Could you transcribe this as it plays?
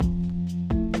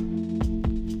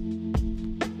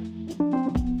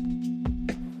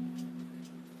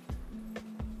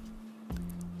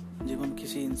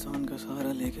इंसान का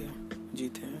सहारा लेके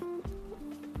जीते हैं।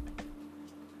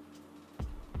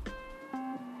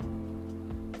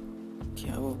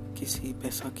 क्या वो किसी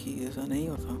बैसाखी जैसा नहीं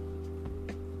होता?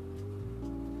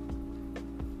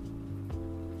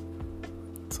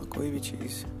 तो कोई भी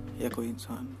चीज़ या कोई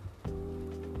इंसान,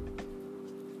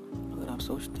 अगर आप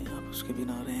सोचते हैं आप उसके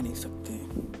बिना रह नहीं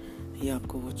सकते या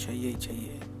आपको वो चाहिए ही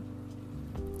चाहिए,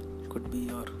 it could be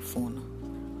your phone,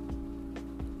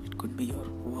 it could be your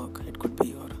work, it could be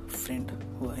your friend,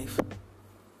 wife,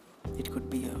 it could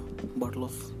be a bottle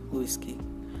of whiskey,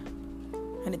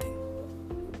 anything.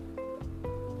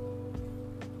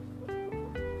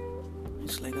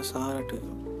 It's like a sahara to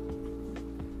you.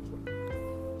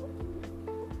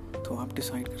 तो आप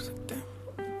डिसाइड कर सकते हैं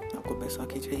आपको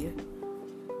बैसाखी चाहिए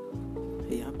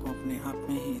या आपको अपने आप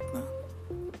में ही इतना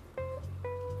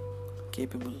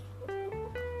केपेबल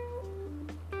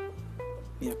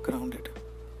या ग्राउंडेड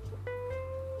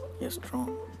या स्ट्रॉन्ग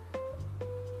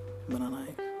बनाना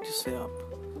है जिससे आप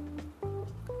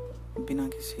बिना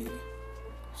किसी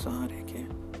सहारे के,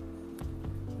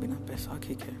 बिना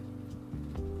बैसाखी के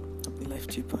अपनी लाइफ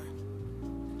जी पाए।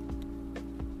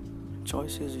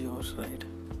 Choice is yours, right?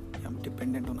 या आप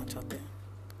डिपेंडेंट होना चाहते हैं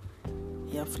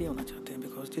या फ्री होना चाहते हैं,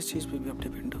 बिकॉज जिस चीज़ पे भी आप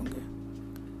डिपेंड होंगे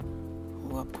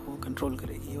वो आपको कंट्रोल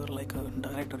करेगी। You are like a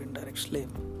direct और indirect slave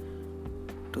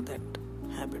to that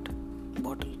habit,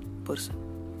 bottle, person,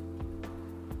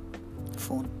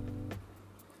 phone.